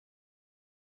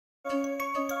Namaste.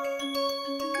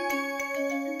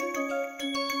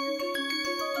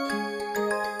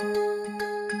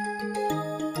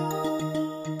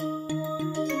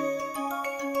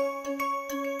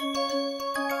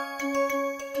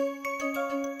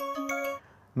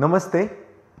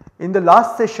 In the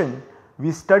last session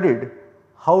we studied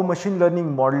how machine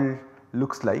learning model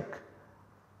looks like.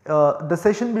 The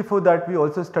session before that we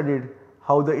also studied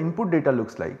how the input data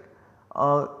looks like.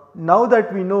 Now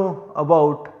that we know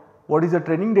about what is the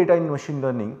training data in machine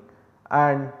learning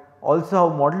and also how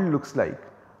model looks like,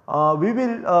 we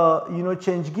will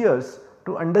change gears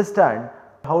to understand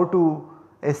how to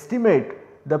estimate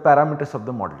the parameters of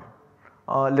the model.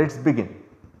 Let us begin.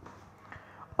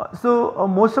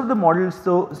 Most of the models,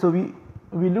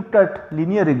 we looked at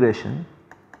linear regression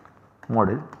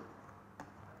model,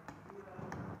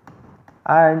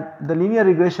 and the linear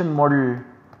regression model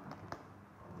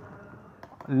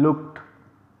looked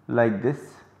like this: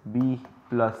 b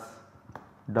plus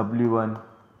w1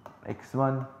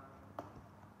 x1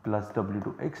 plus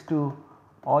w2 x2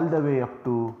 all the way up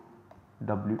to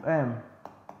wm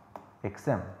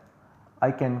xm. I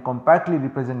can compactly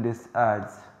represent this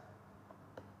as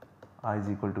I is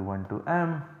equal to 1 to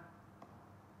m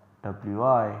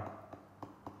wi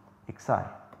xi.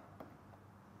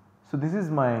 So, this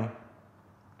is my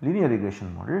linear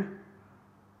regression model,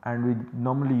 and we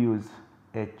normally use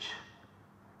h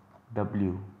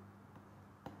w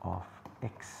of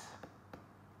x.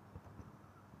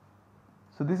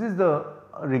 So, this is the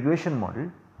regression model.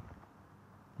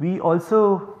 We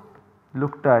also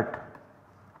looked at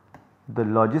the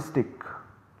logistic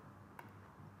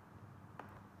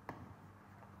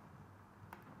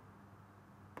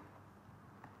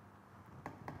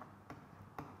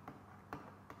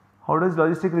How does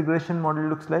logistic regression model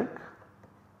looks like?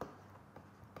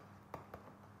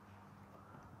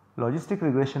 Logistic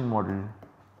regression model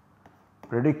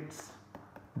predicts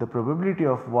the probability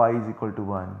of y is equal to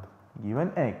 1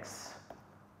 given x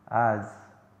as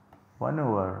 1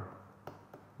 over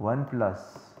 1 plus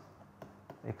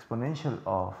exponential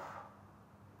of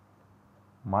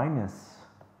minus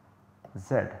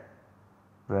z,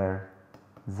 where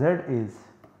z is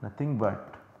nothing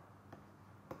but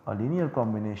a linear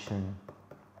combination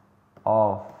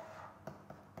of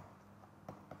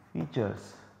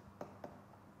features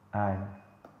and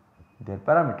their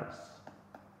parameters.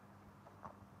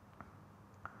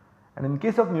 And in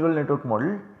case of neural network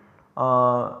model,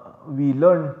 we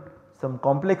learned some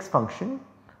complex function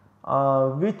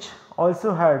which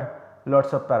also had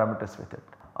lots of parameters with it.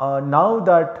 Now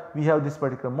that we have this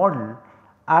particular model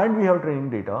and we have training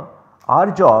data,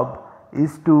 our job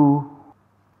is to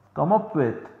come up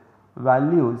with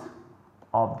values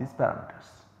of these parameters.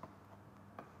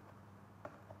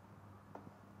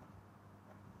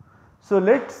 So,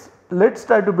 let us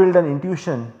try to build an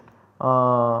intuition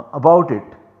about it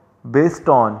based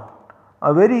on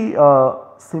a very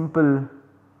simple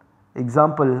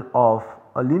example of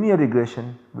a linear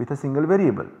regression with a single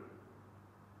variable.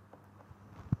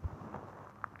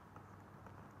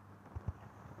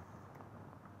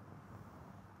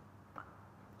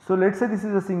 So, let us say this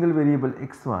is a single variable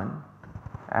x1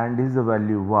 and this is the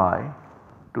value y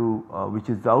to which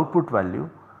is the output value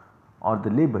or the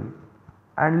label,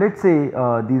 and let us say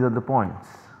these are the points.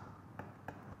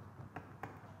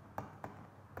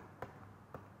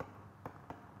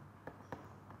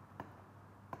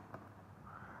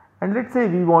 And let us say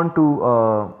we want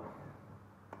to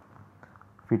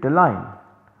fit a line.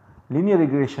 Linear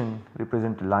regression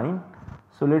represent a line.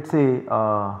 So, let us say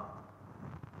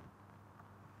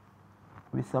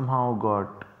we somehow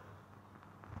got,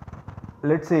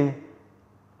 let us say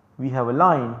we have a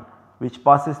line which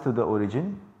passes through the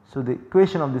origin. So, the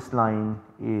equation of this line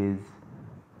is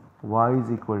y is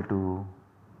equal to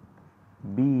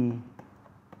b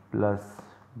plus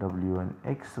w1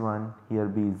 x1, here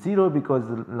b is 0 because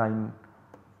the line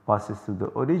passes through the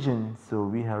origin. So,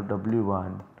 we have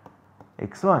w1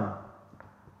 x1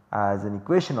 as an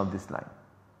equation of this line.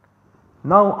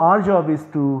 Now, our job is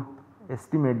to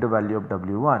estimate the value of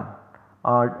w1.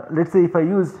 Let us say if I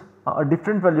use a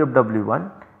different value of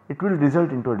w1, it will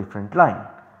result into a different line.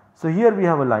 So, here we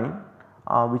have a line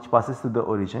which passes through the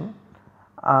origin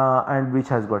and which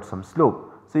has got some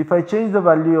slope. So, if I change the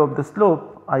value of the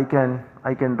slope, I can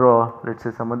draw, let us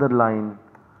say, some other line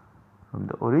from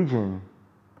the origin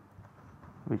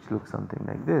which looks something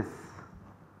like this,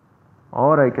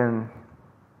 or I can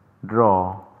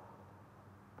draw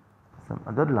some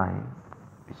other line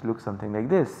which looks something like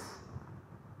this,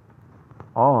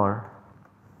 or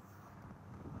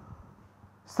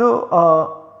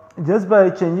so just by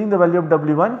changing the value of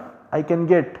w1 I can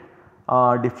get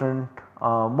different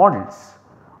models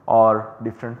or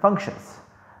different functions.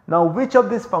 Now which of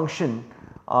this function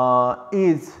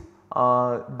is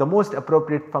the most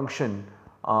appropriate function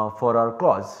for our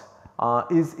clause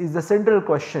is the central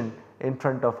question in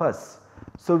front of us.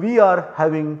 So we are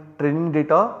having training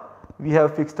data, we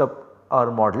have fixed up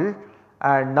our model,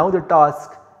 and now the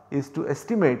task is to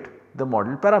estimate the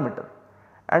model parameter.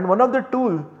 And one of the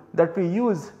tool that we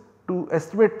use to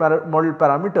estimate model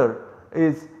parameter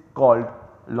is called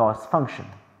loss function.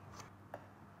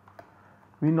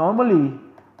 We normally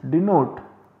denote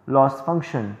loss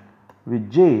function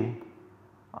with J,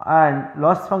 and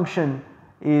loss function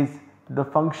is the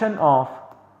function of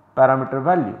parameter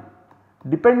value.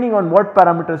 Depending on what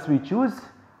parameters we choose,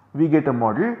 we get a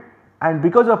model, and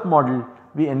because of model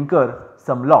we incur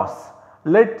some loss.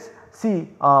 Let us see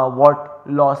what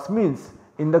loss means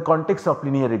in the context of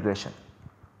linear regression.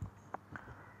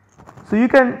 So you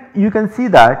can see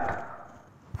that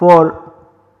for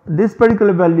this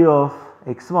particular value of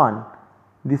x1,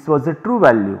 this was a true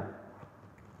value,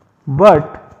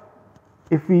 but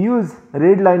if we use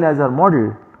red line as our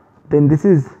model, then this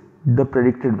is the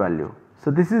predicted value. So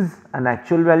this is an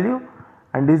actual value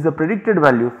and this is the predicted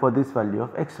value for this value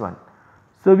of x1.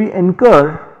 So we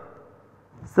incur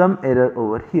some error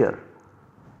over here.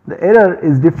 The error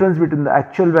is difference between the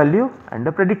actual value and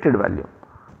the predicted value.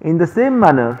 In the same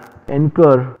manner,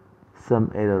 incur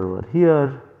some error over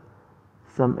here,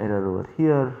 some error over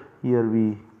here. Here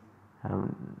we have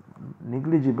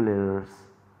negligible errors,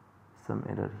 some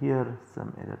error here,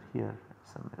 some error here,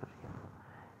 some error here.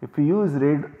 If we use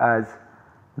red as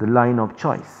the line of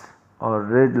choice or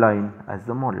red line as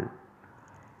the model,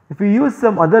 if we use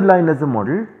some other line as a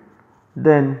model,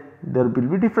 then there will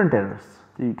be different errors.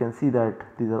 So you can see that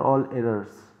these are all errors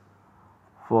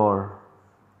for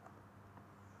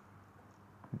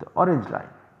the orange line,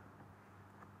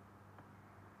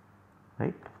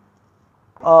 right.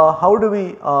 How do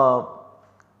we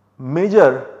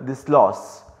measure this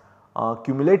loss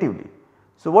cumulatively?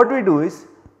 So what we do is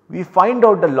we find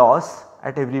out the loss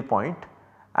at every point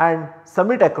and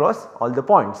sum it across all the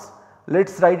points. Let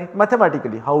us write it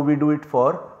mathematically how we do it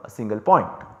for a single point.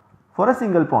 For a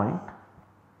single point,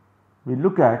 we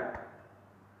look at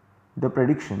the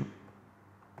prediction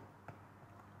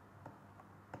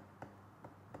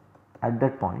at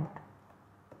that point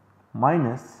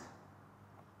minus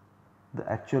the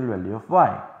actual value of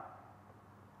y,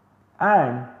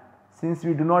 and since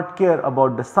we do not care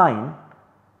about the sign,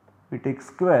 we take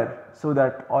square so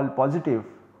that all positive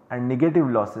and negative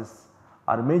losses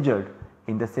are measured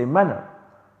in the same manner.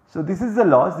 So this is the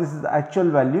loss, this is the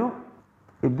actual value.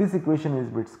 If this equation is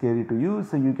a bit scary to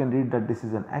use, so you can read that this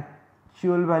is an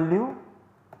actual value,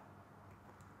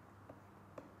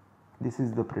 this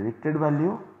is the predicted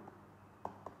value,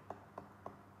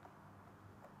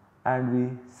 and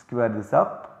we square this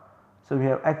up. So we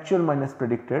have actual minus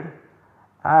predicted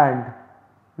and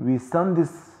we sum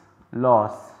this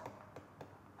loss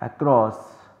across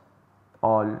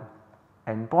all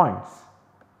n points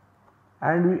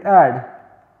and we add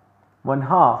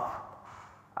 1/2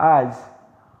 as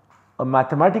a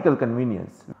mathematical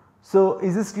convenience. So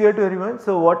is this clear to everyone?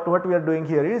 So what we are doing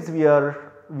here is we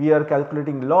are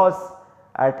calculating loss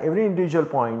at every individual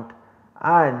point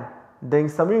and then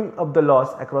summing up the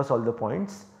loss across all the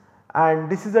points, and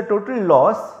this is the total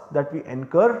loss that we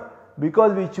incur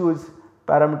because we choose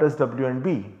parameters w and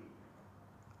b,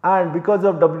 and because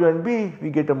of w and b we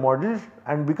get a model,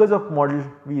 and because of model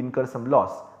we incur some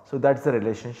loss. So that is the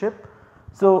relationship.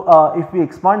 So if we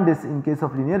expand this in case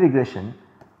of linear regression,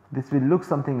 this will look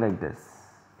something like this.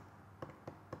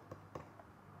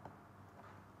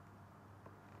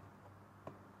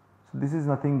 So this is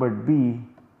nothing but b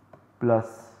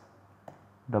plus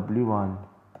w1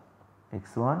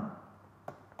 x1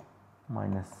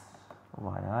 minus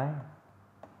yi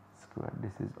square.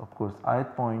 This is of course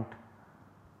ith point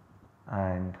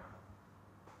and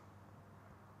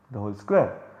the whole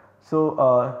square.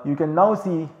 So you can now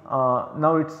see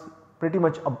now it is pretty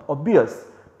much obvious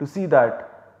to see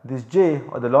that this j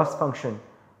or the loss function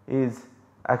is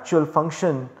actual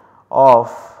function of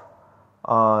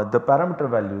the parameter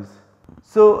values.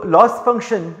 So loss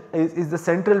function is the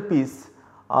central piece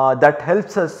that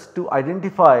helps us to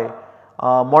identify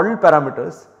model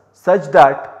parameters such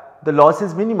that the loss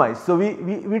is minimized. So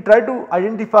we try to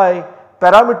identify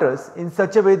parameters in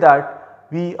such a way that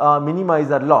we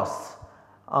minimize our loss,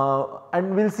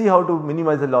 and we will see how to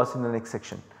minimize the loss in the next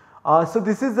section. So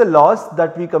this is the loss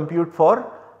that we compute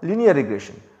for linear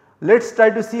regression. Let us try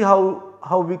to see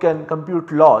how we can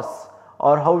compute loss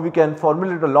or how we can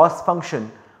formulate a loss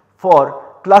function for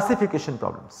classification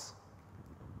problems.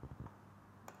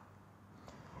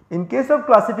 In case of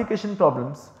classification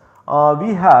problems,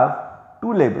 we have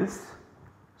two labels.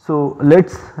 So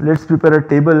let's prepare a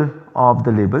table of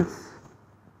the labels.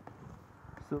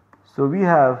 So we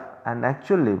have an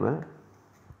actual label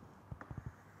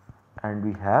and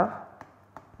we have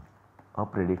a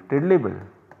predicted label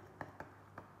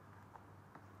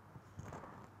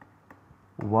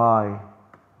y,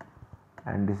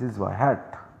 and this is y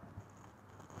hat.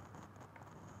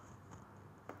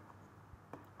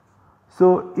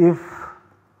 So if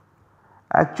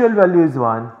actual value is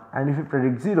 1 and if we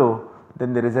predict 0,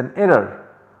 then there is an error,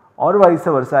 or vice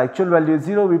versa, actual value is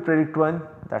 0, we predict 1,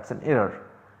 that is an error.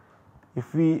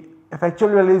 If actual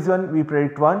value is 1, we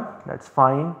predict 1, that is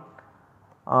fine.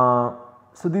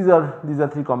 So these are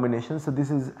three combinations. So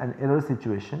this is an error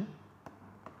situation,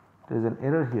 there is an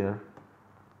error here,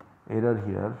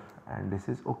 and this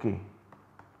is okay,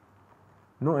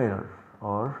 no error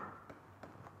or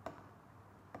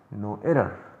no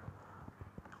error.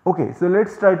 Okay, so let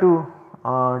us try to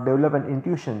develop an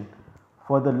intuition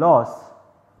for the loss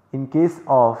in case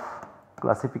of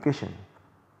classification.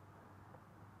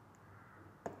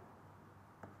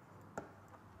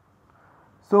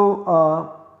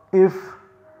 So if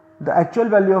the actual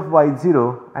value of y is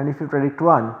 0 and if you predict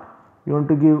 1, you want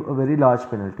to give a very large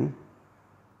penalty,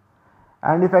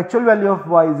 and if actual value of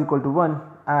y is equal to 1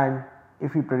 and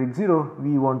if we predict 0,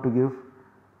 we want to give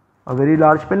a very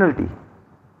large penalty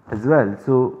as well.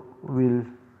 So we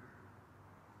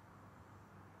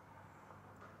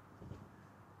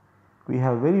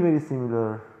have very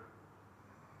similar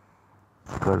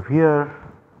curve here.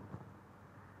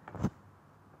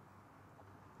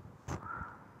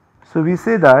 So we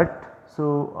say that,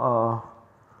 so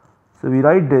we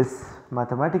write this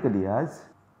mathematically as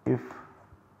if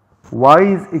y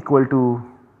is equal to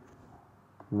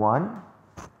 1,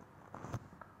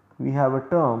 we have a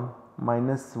term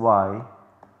minus y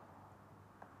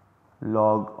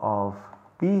log of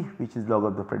p, which is log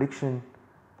of the prediction,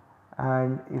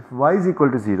 and if y is equal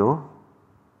to 0,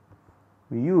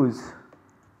 we use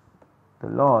the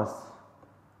loss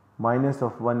minus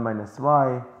of 1 minus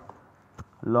y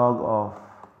log of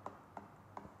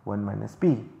 1 minus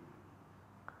p,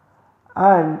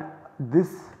 and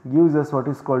this gives us what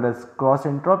is called as cross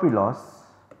entropy loss,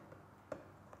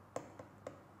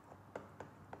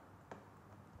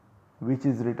 which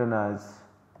is written as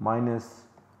minus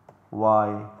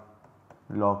y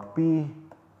log p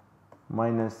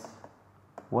minus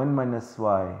 1 minus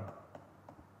y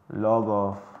log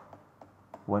of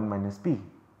 1 minus p.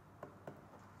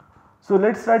 So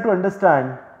let us try to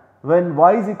understand when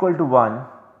y is equal to 1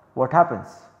 what happens.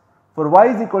 For y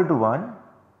is equal to 1,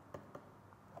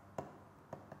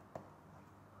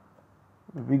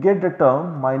 we get the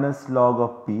term minus log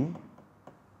of p,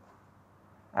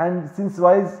 and since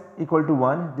y is equal to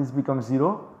 1, this becomes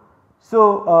 0.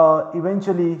 So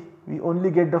eventually we only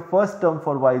get the first term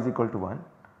for y is equal to 1.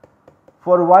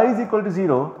 For y is equal to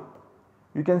 0,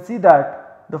 you can see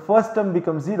that the first term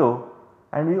becomes 0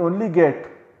 and we only get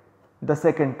the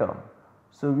second term.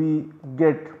 So we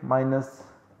get minus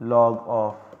log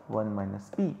of 1 minus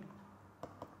p.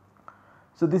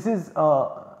 So this is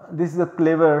a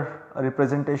clever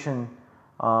representation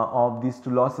of these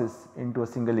two losses into a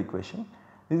single equation.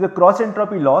 This is a cross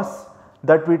entropy loss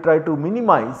that we try to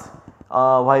minimize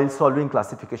while solving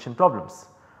classification problems.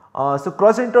 So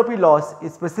cross entropy loss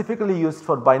is specifically used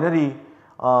for binary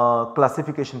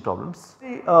classification problems.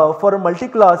 For a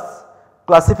multi-class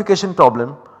classification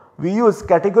problem, we use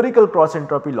categorical cross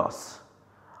entropy loss,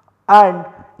 and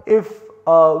if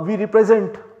we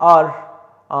represent our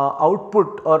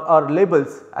output or our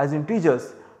labels as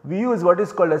integers, we use what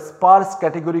is called a sparse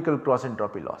categorical cross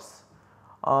entropy loss.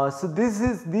 So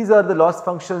these are the loss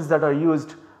functions that are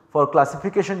used for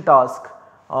classification task,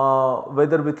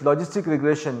 whether with logistic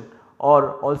regression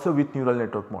or also with neural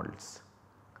network models.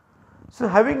 So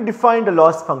having defined a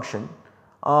loss function,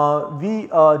 we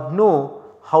know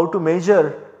how to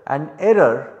measure an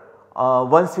error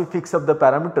once we fix up the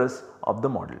parameters of the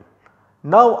model.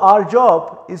 Now our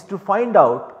job is to find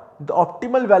out the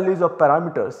optimal values of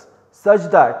parameters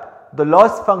such that the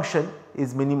loss function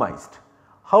is minimized.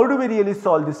 How do we really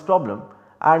solve this problem?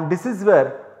 And this is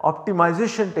where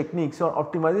optimization techniques or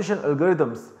optimization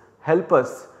algorithms help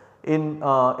us in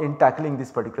tackling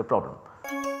this particular problem.